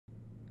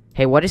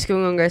Hey, what is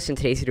going on, guys? In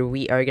today's video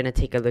we are gonna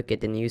take a look at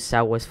the new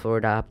Southwest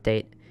Florida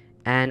update,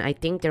 and I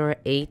think there are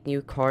 8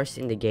 new cars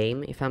in the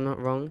game if I'm not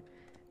wrong.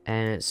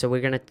 So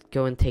we're gonna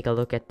go and take a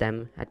look at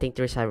them. I think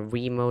there's a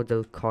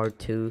remodeled car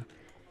too,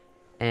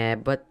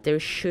 but there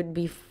should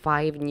be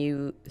 5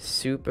 new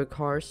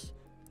supercars.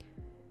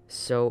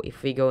 So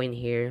if we go in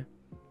here,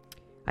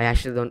 I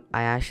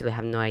actually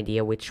have no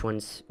idea which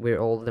ones we're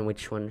old and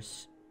which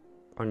ones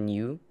are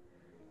new,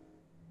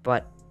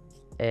 but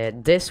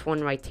this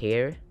one right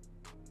here,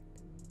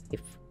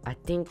 I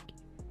think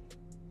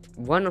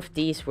one of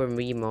these were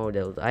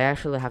remodeled. I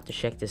actually have to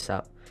check this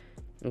out.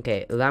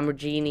 Okay,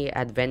 Lamborghini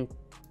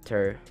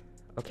Adventure.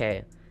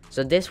 Okay,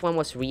 so this one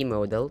was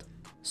remodeled,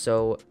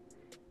 so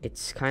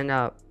it's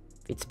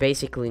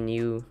basically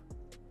new,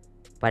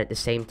 but at the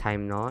same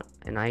time not,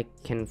 and I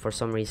can for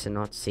some reason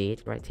not see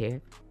it right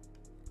here,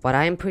 but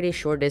I'm pretty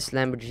sure this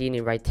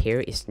Lamborghini right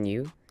here is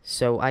new.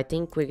 So I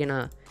think we're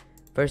gonna,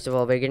 first of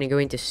all, we're gonna go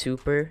into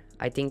super.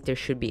 I think there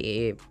should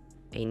be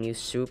a new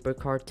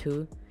supercar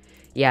too.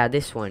 Yeah,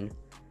 this one.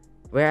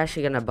 We're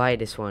actually gonna buy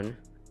this one.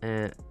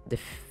 The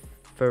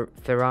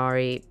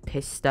Ferrari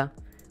Pista,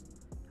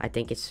 I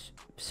think it's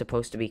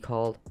supposed to be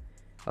called.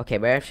 Okay,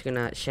 we're actually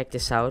gonna check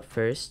this out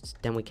first,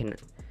 then we can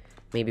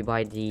maybe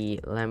buy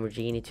the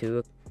Lamborghini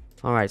too.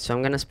 Alright, so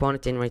I'm gonna spawn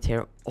it in right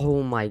here.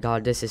 Oh my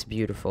god, this is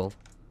beautiful.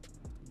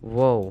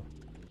 Whoa.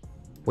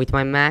 With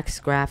my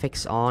max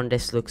graphics on,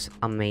 this looks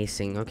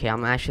amazing. Okay,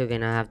 I'm actually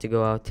gonna have to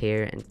go out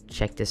here and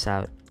check this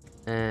out.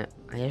 I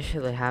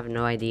actually have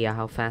no idea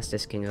how fast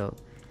this can go.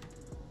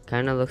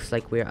 Kinda looks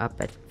like we're up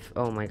at...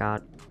 Oh my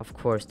god, of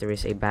course there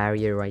is a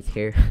barrier right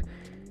here.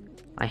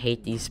 I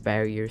hate these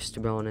barriers, to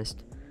be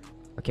honest.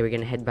 Okay, we're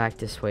gonna head back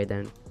this way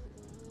then.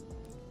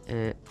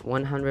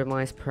 100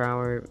 miles per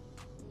hour.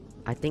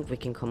 I think we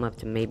can come up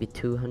to maybe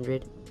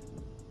 200.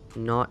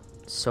 Not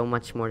so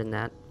much more than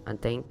that, I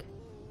think.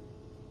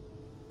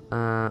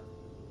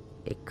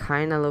 It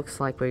kinda looks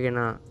like we're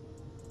gonna...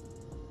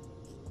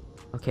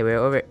 Okay, we're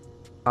over...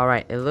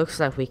 Alright, it looks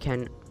like we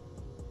can...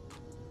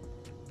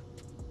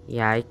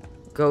 Yeah, it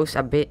goes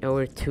a bit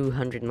over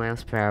 200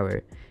 miles per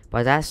hour,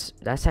 but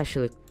that's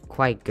actually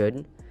quite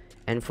good,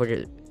 and for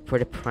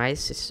the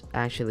price, it's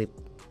actually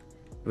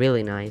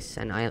really nice,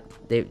 and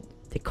the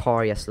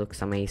car just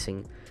looks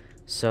amazing.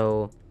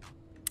 So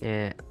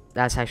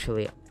that's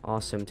actually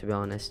awesome, to be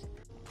honest.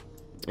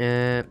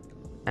 And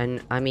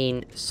I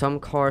mean, some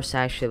cars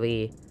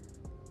actually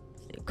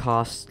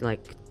cost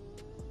like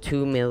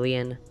 2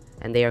 million,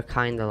 and they are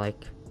kind of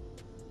like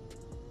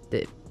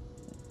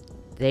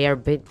they are a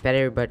bit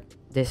better, but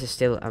this is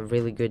still a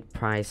really good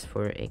price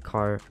for a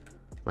car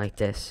like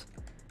this.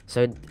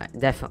 So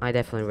I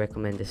definitely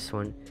recommend this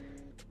one.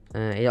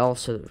 It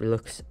also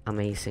looks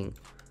amazing.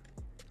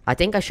 I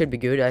think I should be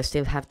good. I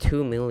still have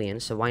 2 million,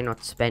 so why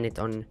not spend it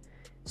on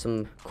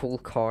some cool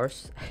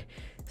cars?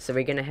 So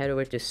we're gonna head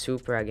over to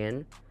super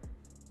again,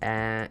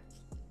 and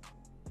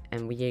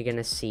we are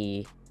gonna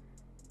see,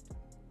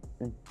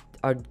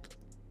 are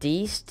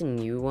these the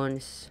new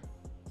ones?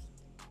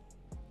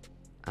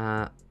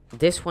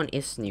 This one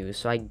is new,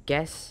 so I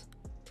guess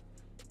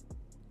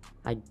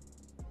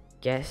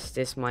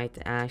this might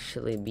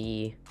actually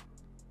be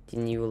the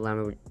new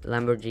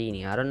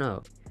Lamborghini. I don't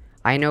know.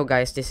 I know,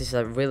 guys, this is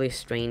a really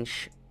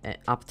strange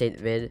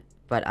update vid,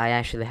 but I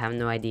actually have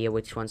no idea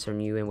which ones are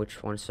new and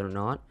which ones are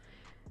not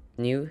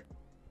new,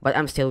 but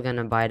I'm still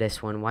gonna buy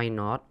this one. Why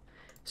not?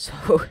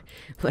 So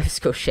let's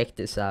go check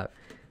this out.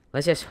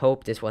 Let's just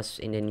hope this was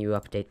in the new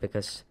update,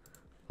 because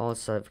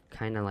also I've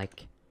kind of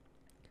like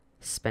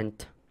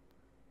spent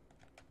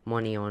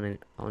money on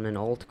an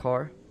old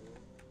car.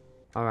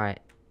 Alright,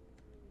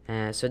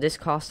 so this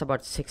costs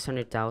about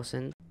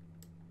 600,000.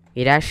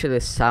 It actually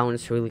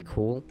sounds really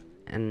cool,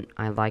 and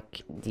I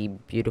like the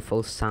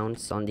beautiful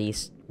sounds on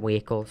these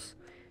vehicles.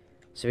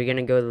 So we're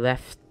gonna go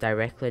left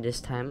directly this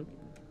time.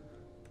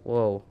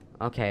 Whoa,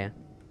 okay.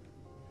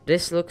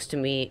 This looks to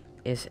me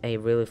is a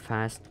really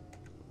fast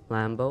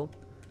Lambo,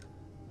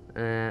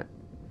 and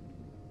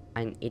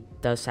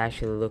it does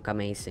actually look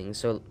amazing.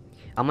 So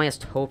I might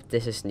just hope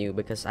this is new,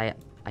 because I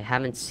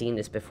haven't seen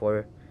this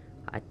before,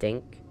 I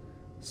think.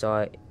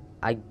 So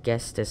I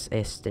guess this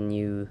is the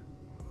new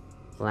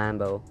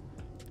Lambo.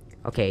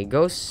 Okay, it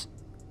goes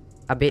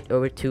a bit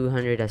over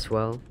 200 as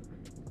well,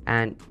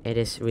 and it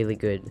is really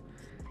good.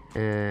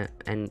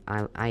 And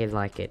I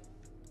like it.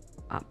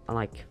 I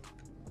like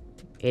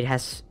it.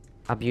 Has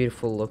a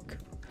beautiful look.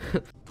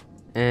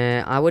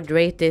 I would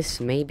rate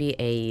this maybe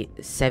a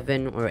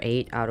 7 or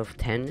 8 out of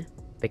 10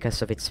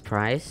 because of its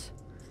price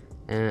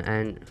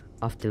and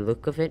of the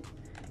look of it,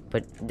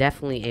 but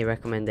definitely a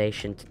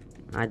recommendation.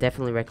 I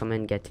definitely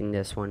recommend getting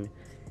this one.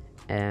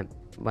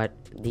 But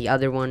the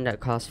other one that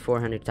costs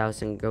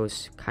 400,000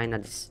 goes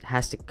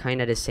has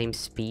the same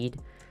speed,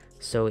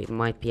 so it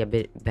might be a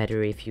bit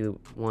better if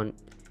you want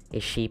a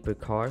cheaper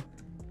car.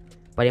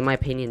 But in my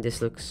opinion,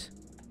 this looks...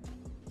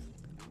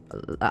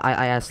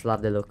 I just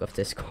love the look of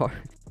this car.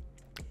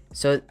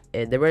 So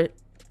there were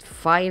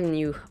 5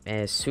 new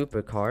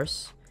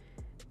supercars,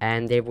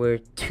 and there were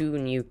 2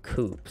 new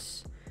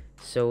coupes.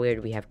 So where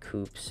do we have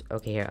coupes?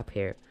 Okay, here, up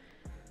here.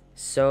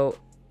 So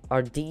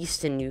are these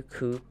the new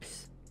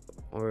coupes,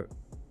 or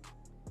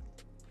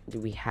do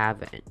we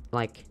have it?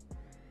 Like,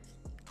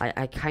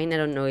 I kind of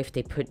don't know if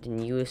they put the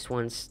newest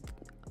ones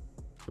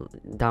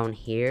down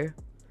here,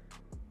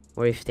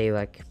 or if they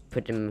like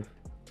put them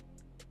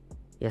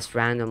just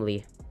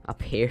randomly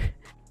up here.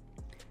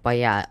 But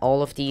yeah,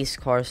 all of these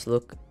cars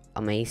look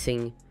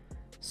amazing.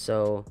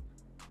 So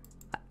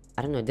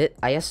I don't know,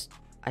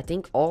 I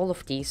think all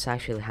of these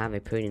actually have a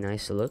pretty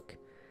nice look.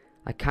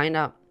 I kind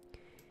of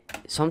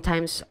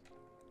sometimes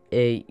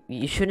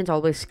you shouldn't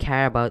always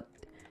care about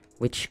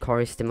which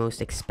car is the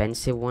most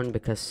expensive one,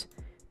 because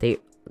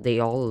they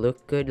all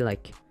look good.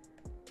 Like,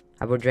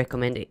 I would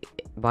recommend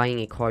buying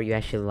a car you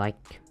actually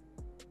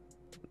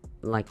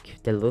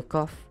like the look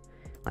of,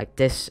 like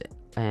this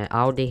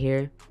Audi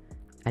here.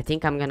 I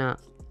think I'm gonna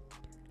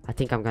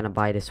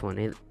buy this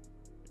one.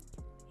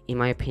 In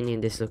my opinion,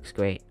 this looks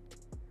great.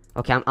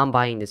 Okay, I'm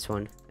buying this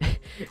one.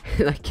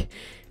 Like,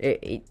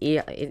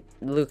 it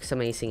looks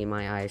amazing in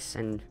my eyes,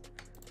 and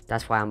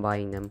that's why I'm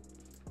buying them.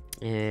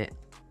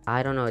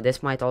 I don't know,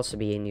 this might also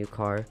be a new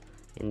car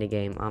in the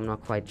game, I'm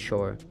not quite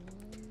sure.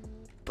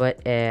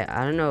 But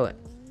I don't know,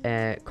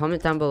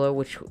 comment down below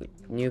which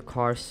new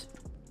cars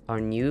are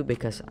new,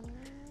 because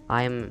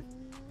I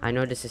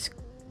know this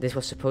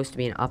was supposed to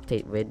be an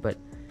update vid, but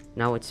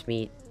now it's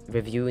me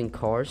reviewing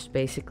cars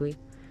basically.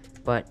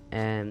 But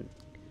I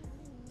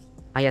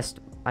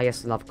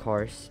just love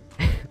cars.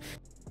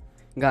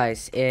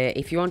 Guys,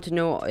 if you want to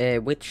know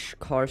which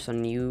cars are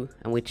new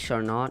and which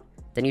are not,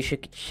 then you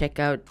should check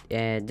out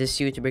this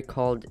YouTuber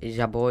called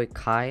Jaboy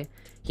Kai.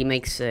 He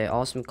makes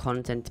awesome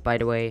content, by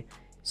the way,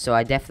 so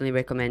I definitely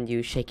recommend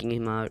you checking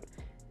him out.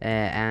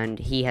 And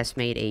he has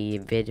made a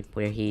vid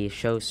where he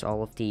shows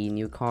all of the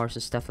new cars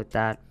and stuff like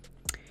that.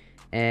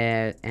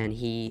 And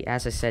he,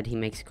 as I said, he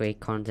makes great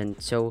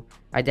content, so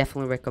I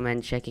definitely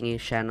recommend checking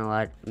his channel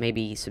out.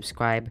 Maybe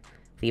subscribe,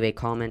 leave a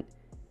comment,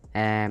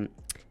 and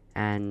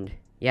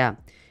yeah.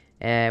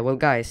 Well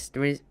guys,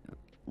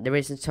 there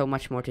isn't so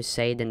much more to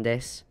say than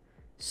this,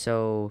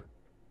 so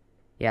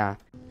yeah,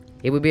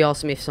 it would be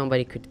awesome if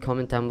somebody could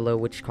comment down below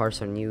which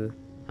cars are new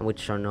and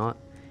which are not.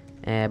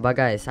 But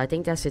guys, I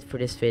think that's it for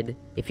this vid.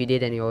 If you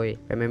did enjoy,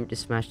 remember to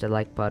smash the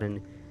like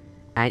button,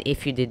 and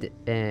if you did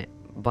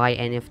buy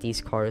any of these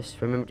cars,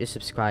 remember to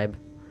subscribe.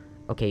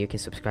 Okay, you can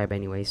subscribe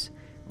anyways,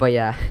 but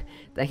yeah.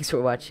 Thanks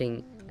for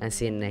watching, and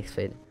see you in the next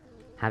vid.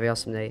 Have an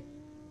awesome day.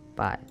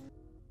 Bye.